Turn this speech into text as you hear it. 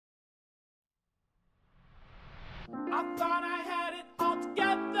I thought I had it all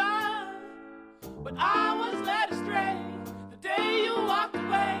together, but I was led astray the day you walked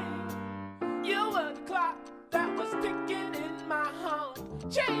away. You were the clock that was ticking in my heart,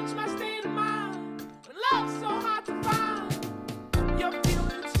 changed my state of mind. When love's so hard to find, your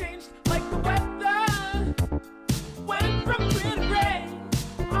feelings changed like the weather. Went from clear to gray,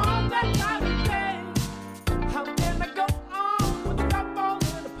 all that time and day. How can I go on when you got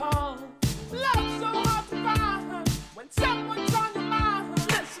falling apart? Love's so hard to find when someone's on your mind.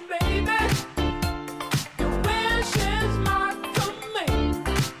 Listen, baby, your wish is my command.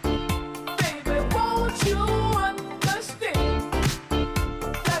 Baby, won't you understand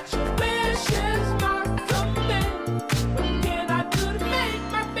that your wish is my command? What can I do to make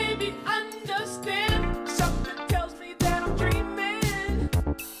my baby understand? Something tells me that I'm dreaming.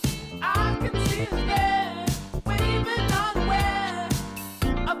 I can see his head waving unaware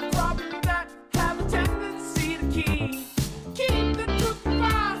of problems that have a tendency to keep the truth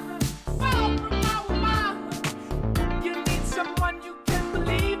far, far from our mind. You need someone you can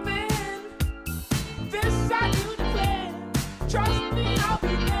believe in. This I do declare. Trust me, I'll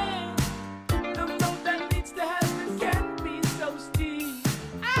be there.